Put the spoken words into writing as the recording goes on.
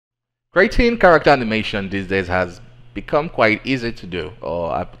Creating character animation these days has become quite easy to do,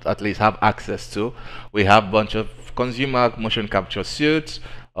 or at least have access to. We have a bunch of consumer motion capture suits,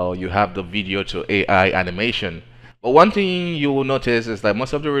 or you have the video to AI animation. But one thing you will notice is that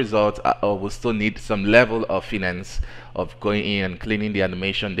most of the results will still need some level of finesse of going in and cleaning the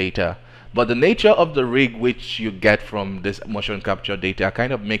animation data. But the nature of the rig which you get from this motion capture data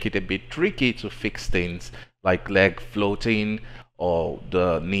kind of make it a bit tricky to fix things like leg floating or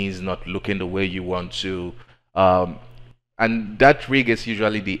the knees not looking the way you want to. Um, and that rig is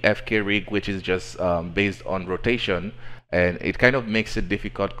usually the FK rig, which is just based on rotation, and it kind of makes it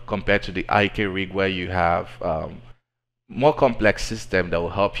difficult compared to the IK rig where you have more complex system that will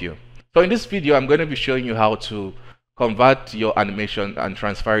help you. So in this video, I'm going to be showing you how to convert your animation and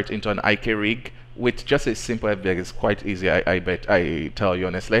transfer it into an IK rig with just a simple FBX. It's quite easy, I bet, I tell you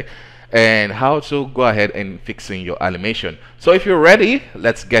honestly, and how to go ahead and fixing your animation. So if you're ready,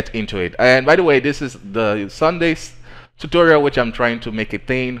 let's get into it. And by the way, this is the Sunday's tutorial which I'm trying to make a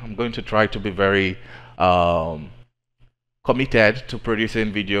thing. I'm going to try to be very committed to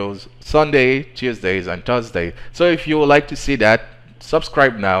producing videos Sunday, Tuesdays, and Thursday. So if you would like to see that,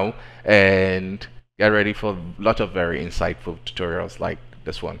 subscribe now and get ready for a lot of very insightful tutorials like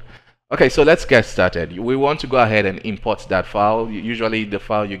this one. Okay, so let's get started. We want to go ahead and import that file. Usually the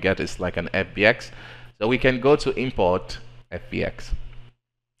file you get is like an FBX. So we can go to import FBX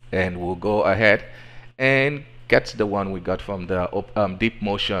and we'll go ahead and get the one we got from the deep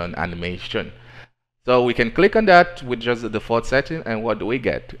motion animation. So we can click on that with just the default setting, and what do we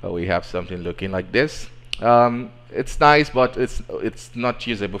get? We have something looking like this. It's nice, but it's not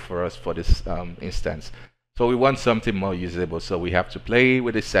usable for us for this instance. So we want something more usable, so we have to play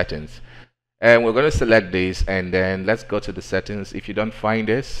with the settings. And we're going to select this, and then let's go to the settings. If you don't find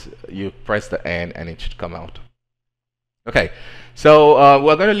this, you press the N and it should come out. Okay, so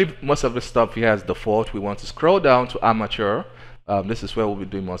we're going to leave most of the stuff here as default. We want to scroll down to amateur. This is where we'll be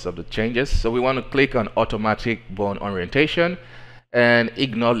doing most of the changes. So we want to click on automatic bone orientation and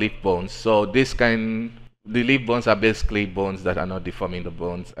ignore leaf bones. So the leaf bones are basically bones that are not deforming the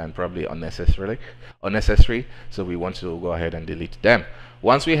bones and probably unnecessary. So we want to go ahead and delete them.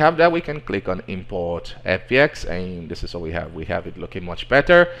 Once we have that, we can click on import FBX, and this is what we have. We have it looking much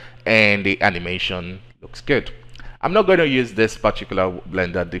better and the animation looks good. I'm not going to use this particular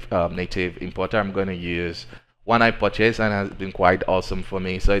Blender native importer. I'm going to use one I purchased and has been quite awesome for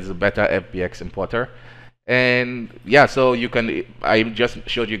me. So it's a better FBX importer. And yeah, so you can, I just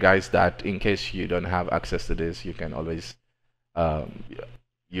showed you guys that in case you don't have access to this, you can always,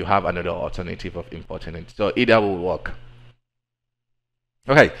 you have another alternative of importing it. So either will work.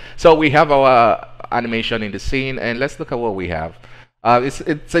 Okay, so we have our animation in the scene, and let's look at what we have.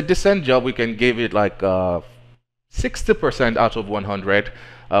 It's a decent job. We can give it like 60% out of 100.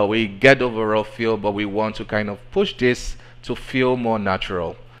 We get the overall feel, but we want to kind of push this to feel more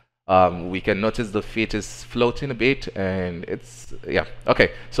natural. We can notice the feet is floating a bit, and it's, yeah.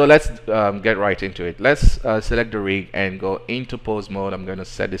 Okay, so let's get right into it. Let's select the rig and go into pose mode. I'm going to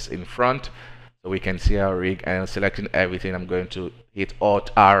set this in front so we can see our rig, and selecting everything, I'm going to hit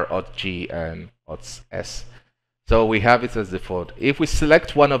Alt R, Alt G, and Alt S. So we have it as default. If we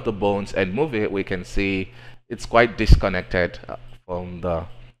select one of the bones and move it, we can see it's quite disconnected from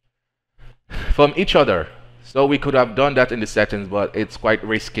each other. So we could have done that in the settings, but it's quite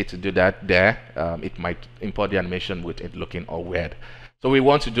risky to do that there. It might import the animation with it looking all weird. So we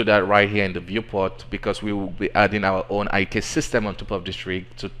want to do that right here in the viewport, because we will be adding our own IK system on top of this rig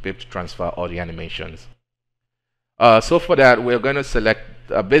to be able to transfer all the animations. So for that, we're going to select,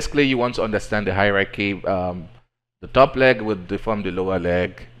 basically you want to understand the hierarchy. The top leg will deform the lower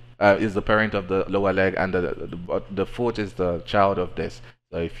leg, is the parent of the lower leg, and the foot is the child of this.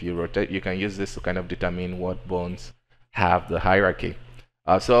 So if you rotate, you can use this to kind of determine what bones have the hierarchy.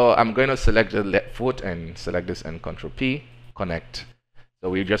 So I'm going to select the left foot and select this and Control P, connect. So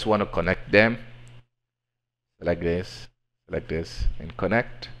we just want to connect them. Select this, and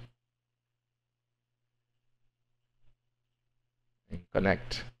connect. And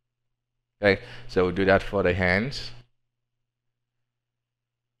connect. Okay, so we'll do that for the hands.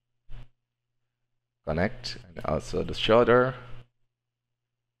 Connect, and also the shoulder.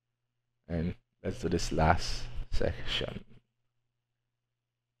 And let's do this last section.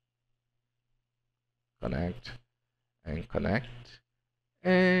 Connect, and connect,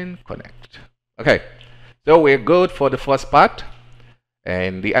 and connect. Okay, so we're good for the first part,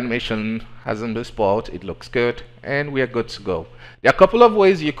 and the animation hasn't been spoiled. It looks good, and we are good to go. There are a couple of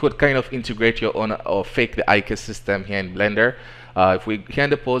ways you could kind of integrate your own or fake the IK system here in Blender. If we here in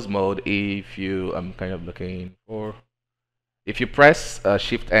the pose mode, if you, I'm kind of looking for, If you press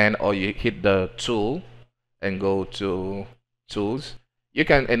Shift N or you hit the tool and go to tools, you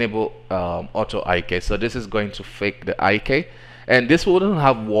can enable auto IK. So this is going to fake the IK, and this wouldn't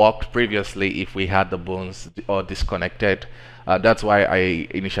have worked previously if we had the bones or disconnected. That's why I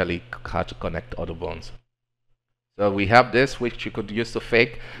initially had to connect all the bones. So we have this, which you could use to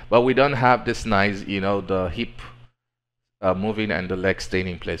fake, but we don't have this nice, the hip moving and the leg staying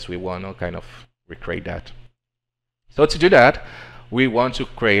in place. We want to kind of recreate that. So to do that, we want to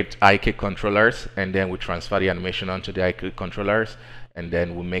create IK controllers, and then we transfer the animation onto the IK controllers, and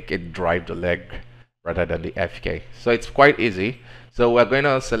then we make it drive the leg rather than the FK. So it's quite easy. So we're going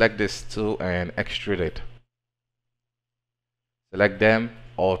to select this tool and extrude it. Select them,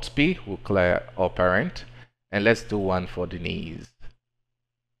 Alt P, we'll clear all parent, and let's do one for the knees.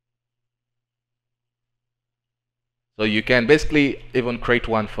 So you can basically even create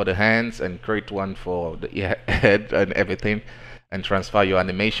one for the hands and create one for the head and everything, and transfer your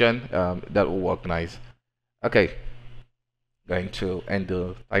animation. That will work nice. Okay, going to end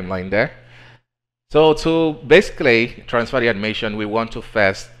the timeline there. So to basically transfer the animation, we want to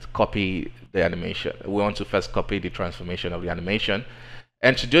first copy the animation. We want to first copy the transformation of the animation.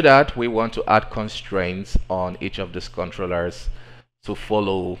 And to do that, we want to add constraints on each of these controllers to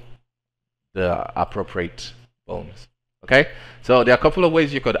follow the appropriate bones. Okay, so there are a couple of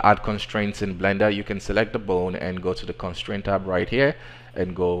ways you could add constraints in Blender. You can select the bone and go to the constraint tab right here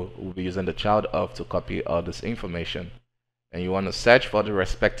and we'll be using the child of to copy all this information. And you want to search for the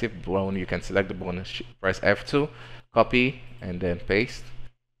respective bone. You can select the bone, press F2, copy, and then paste.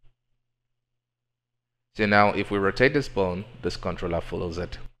 So now if we rotate this bone, this controller follows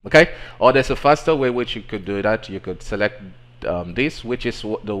it. Okay, or there's a faster way which you could do that. You could select this, which is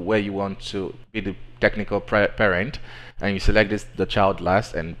the way you want to be the technical parent, and you select this, the child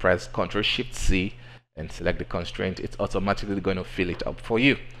last, and press Ctrl Shift C and select the constraint. It's automatically going to fill it up for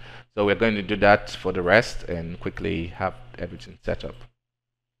you. So we're going to do that for the rest and quickly have everything set up.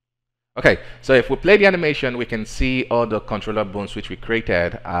 Okay, so if we play the animation, we can see all the controller bones which we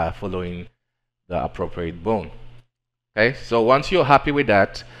created are following the appropriate bone. Okay, so once you're happy with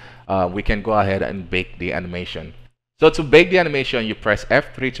that, we can go ahead and bake the animation. So to bake the animation, you press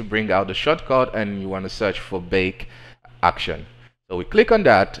F3 to bring out the shortcut, and you want to search for bake action. So we click on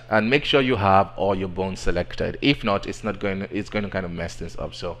that and make sure you have all your bones selected. If not, it's going to kind of mess things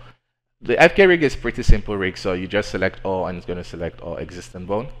up. So the FK rig is pretty simple rig, so you just select all and it's going to select all existing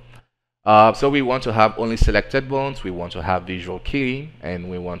bone. So we want to have only selected bones, we want to have visual keying, and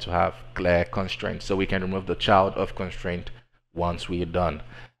we want to have clear constraints, so we can remove the child of constraint once we're done.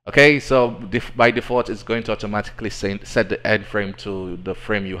 Okay, so by default it's going to automatically set the end frame to the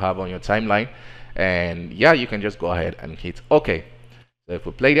frame you have on your timeline, and yeah, you can just go ahead and hit OK. So if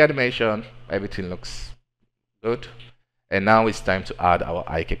we play the animation, everything looks good, and now it's time to add our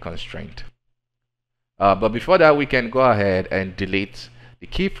IK constraint. But before that, we can go ahead and delete the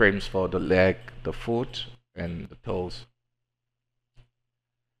keyframes for the leg, the foot, and the toes.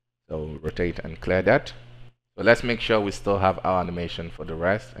 So rotate and clear that. So let's make sure we still have our animation for the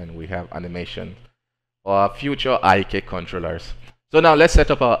rest, and we have animation for our future IK controllers. So now let's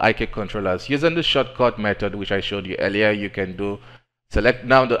set up our IK controllers using the shortcut method which I showed you earlier. You can do select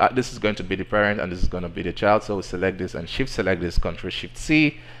now. This is going to be the parent and this is going to be the child. So we select this and shift select this, Ctrl Shift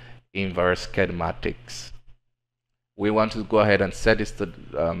C, inverse kinematics. We want to go ahead and set this to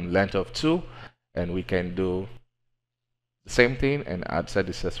length of 2, and we can do the same thing and set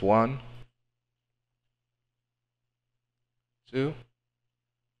this as 1, 2,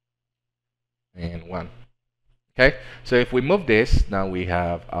 and 1. Okay, so if we move this, now we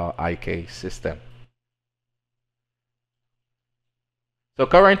have our IK system. So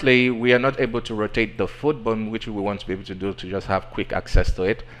currently we are not able to rotate the foot bone, which we want to be able to do to just have quick access to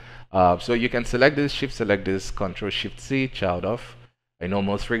it. So you can select this, shift select this, Ctrl Shift C, child off. I know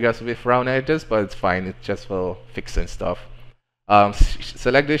most riggers will be round edges, but it's fine, it's just for fixing stuff.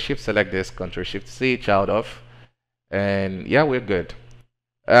 Select this, shift select this, Ctrl Shift C, child off, and yeah, we're good.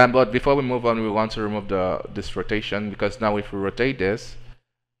 But before we move on, we want to remove this rotation, because now if we rotate this,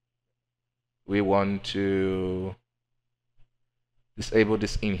 we want to disable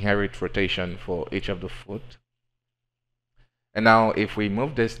this inherit rotation for each of the foot. And now if we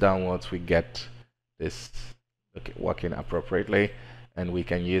move this downwards, we get this working appropriately, and we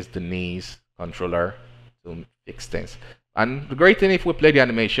can use the knees controller to fix things. And the great thing, if we play the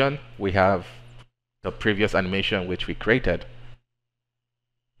animation, we have the previous animation which we created.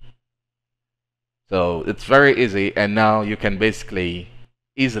 So it's very easy, and now you can basically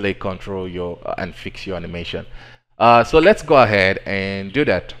easily control your and fix your animation. So let's go ahead and do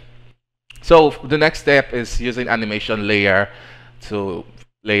that. So the next step is using animation layer to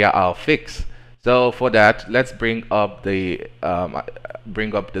layer our fix. So for that, let's bring up this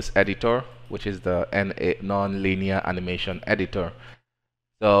editor, which is the non-linear animation editor.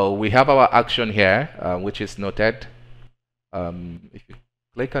 So we have our action here, which is noted. If you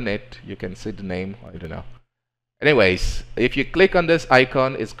click on it, you can see the name. I don't know. Anyways, if you click on this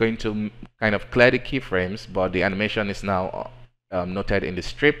icon, it's going to kind of clear the keyframes, but the animation is now noted in the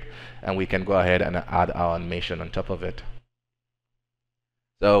strip, and we can go ahead and add our animation on top of it.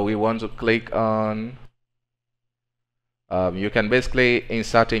 So we want to click on, you can basically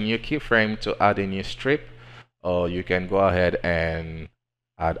insert a new keyframe to add a new strip, or you can go ahead and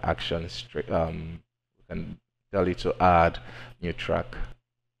add action strip. We can tell you to add new track,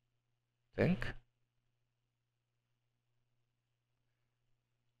 I think.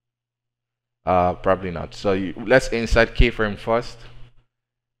 Probably not. So let's insert keyframe first,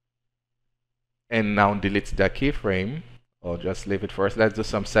 and now delete the keyframe, or just leave it first. Let's do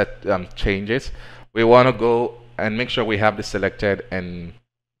some set changes. We want to go and make sure we have this selected, and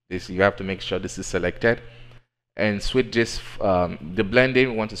this you have to make sure this is selected, and switch this. The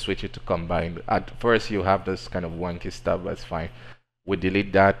blending, we want to switch it to combined. At first, you have this kind of wonky stuff. That's fine. We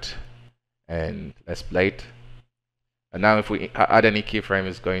delete that, and let's play it. And now if we add any keyframe,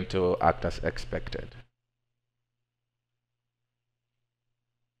 it's going to act as expected.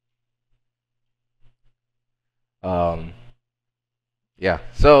 Yeah,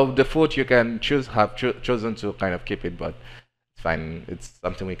 so the foot you can have chosen to kind of keep it, but it's fine. It's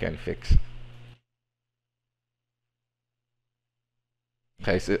something we can fix.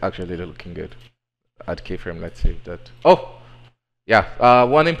 Okay, it's actually looking good. Add keyframe, let's save that. Oh, yeah,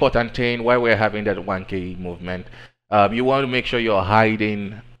 one important thing while we're having that 1K movement, you want to make sure you're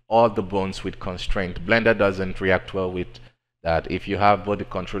hiding all the bones with constraint. Blender doesn't react well with that. If you have both the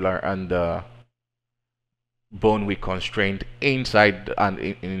controller and the bone with constraint inside and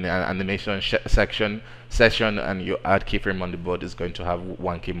in an animation session, and you add keyframe on the board, is going to have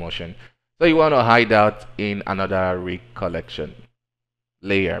 1K motion. So you want to hide out in another recollection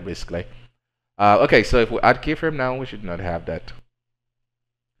layer, basically. Okay, so if we add keyframe now, we should not have that.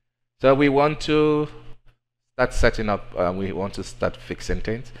 So we want to start setting up, we want to start fixing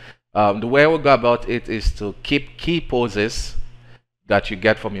things. The way we'll go about it is to keep key poses that you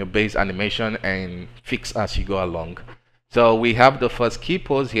get from your base animation and fix as you go along. So we have the first key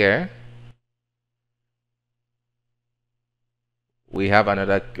pose here. We have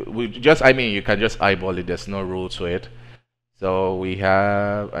another, you can just eyeball it, there's no rule to it. So we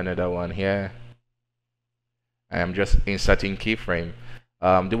have another one here. I'm just inserting keyframe.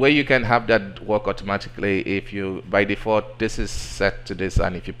 The way you can have that work automatically, if you, by default, this is set to this,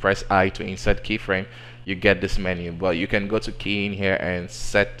 and if you press I to insert keyframe, you get this menu. But you can go to key in here and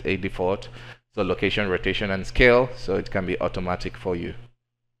set a default, so location, rotation, and scale, so it can be automatic for you.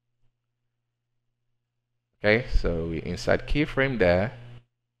 Okay, so we insert keyframe there.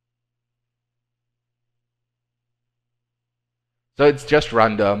 So it's just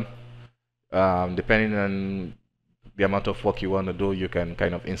random, depending on the amount of work you want to do. You can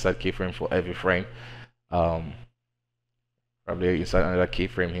kind of insert keyframe for every frame. Probably insert another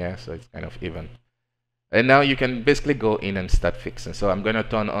keyframe here, so it's kind of even. And now you can basically go in and start fixing. So I'm going to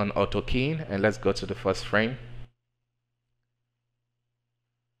turn on auto keying, and let's go to the first frame.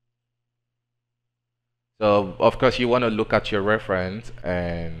 So of course you want to look at your reference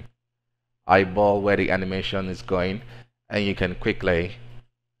and eyeball where the animation is going, and you can quickly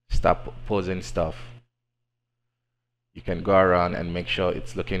start posing stuff. You can go around and make sure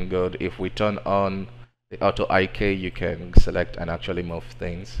it's looking good. If we turn on the auto IK, you can select and actually move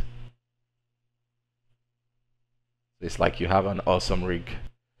things. It's like you have an awesome rig.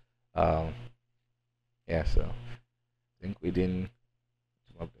 Yeah, so I think we didn't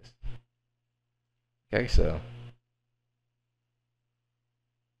move this. Okay, so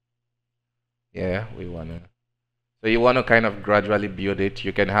yeah, we wanna. So you want to kind of gradually build it.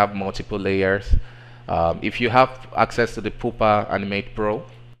 You can have multiple layers. If you have access to the Pupa Animate Pro,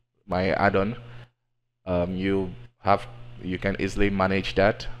 my add-on, you can easily manage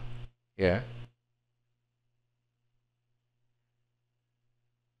that. Yeah.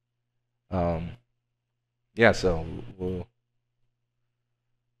 Yeah, so we'll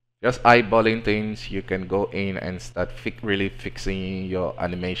just eyeballing things. You can go in and start really fixing your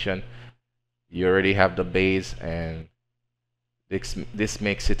animation. You already have the base, and this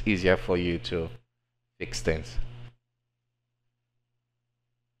makes it easier for you to fix things.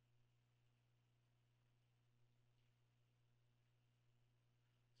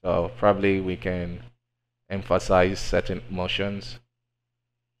 So probably we can emphasize certain motions.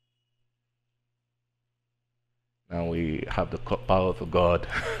 Now we have the power of God.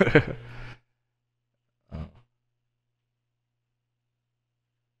 Uh,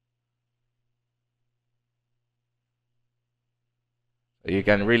 you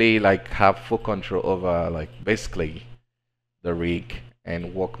can really like have full control over like basically the rig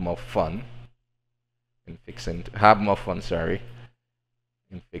and work more fun in fixing, have more fun, sorry,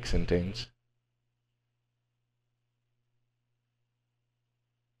 in fixing things.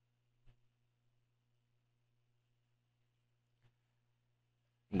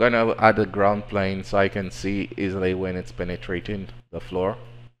 I'm gonna add a ground plane so I can see easily when it's penetrating the floor,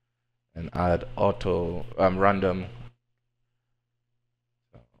 and add auto random.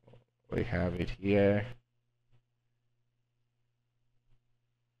 So we have it here.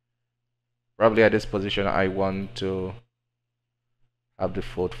 Probably at this position I want to have the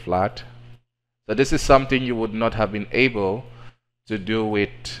foot flat. So this is something you would not have been able to do with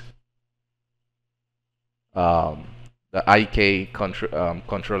um, the IK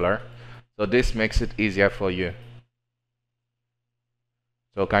controller. So this makes it easier for you.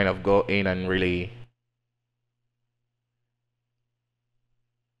 So kind of go in and really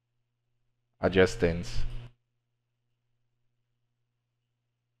adjust things.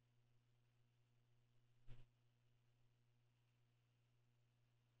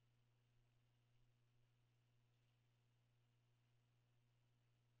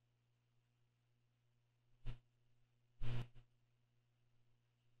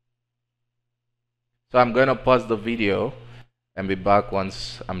 So I'm going to pause the video and be back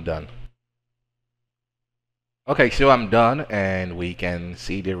once I'm done. Okay, so I'm done and we can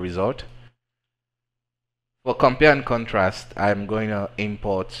see the result. For compare and contrast, I'm going to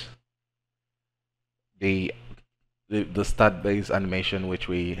import the start base animation which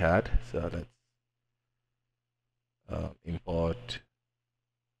we had. So let's import.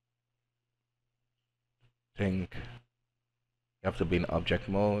 I think you have to be in object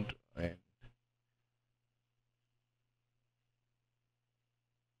mode, and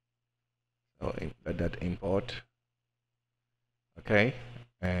so let that import. Okay,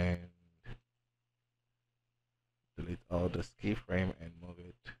 and delete all the keyframe and move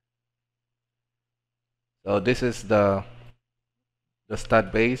it. So this is the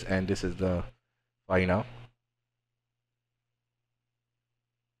start base and this is the final.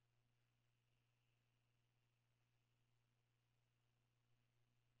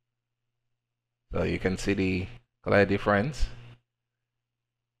 So you can see the clear difference.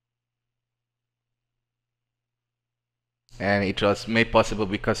 And it was made possible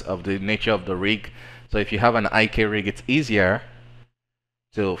because of the nature of the rig. So if you have an IK rig, it's easier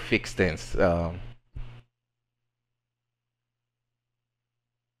to fix things.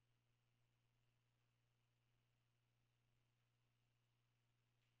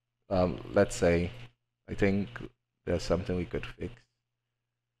 Let's say, I think there's something we could fix.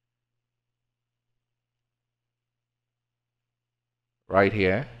 Right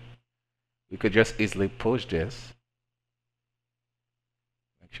here, we could just easily push this.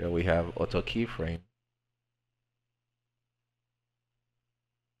 Make sure we have auto keyframe.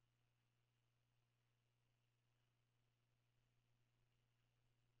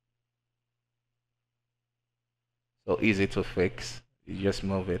 So easy to fix. You just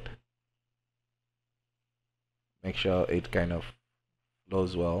move it. Make sure it kind of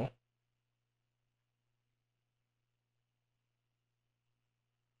flows well.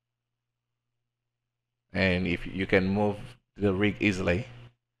 And if you can move the rig easily,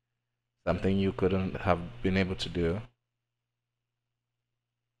 something you couldn't have been able to do.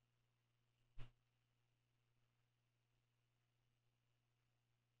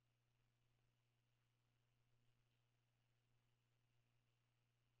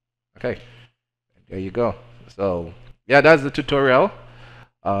 Okay, there you go. So yeah, that's the tutorial.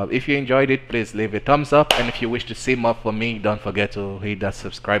 If you enjoyed it, please leave a thumbs up, and if you wish to see more from me, don't forget to hit that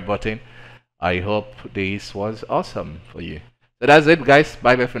subscribe button. I hope this was awesome for you. So that's it, guys.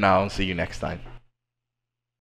 Bye bye for now. See you next time.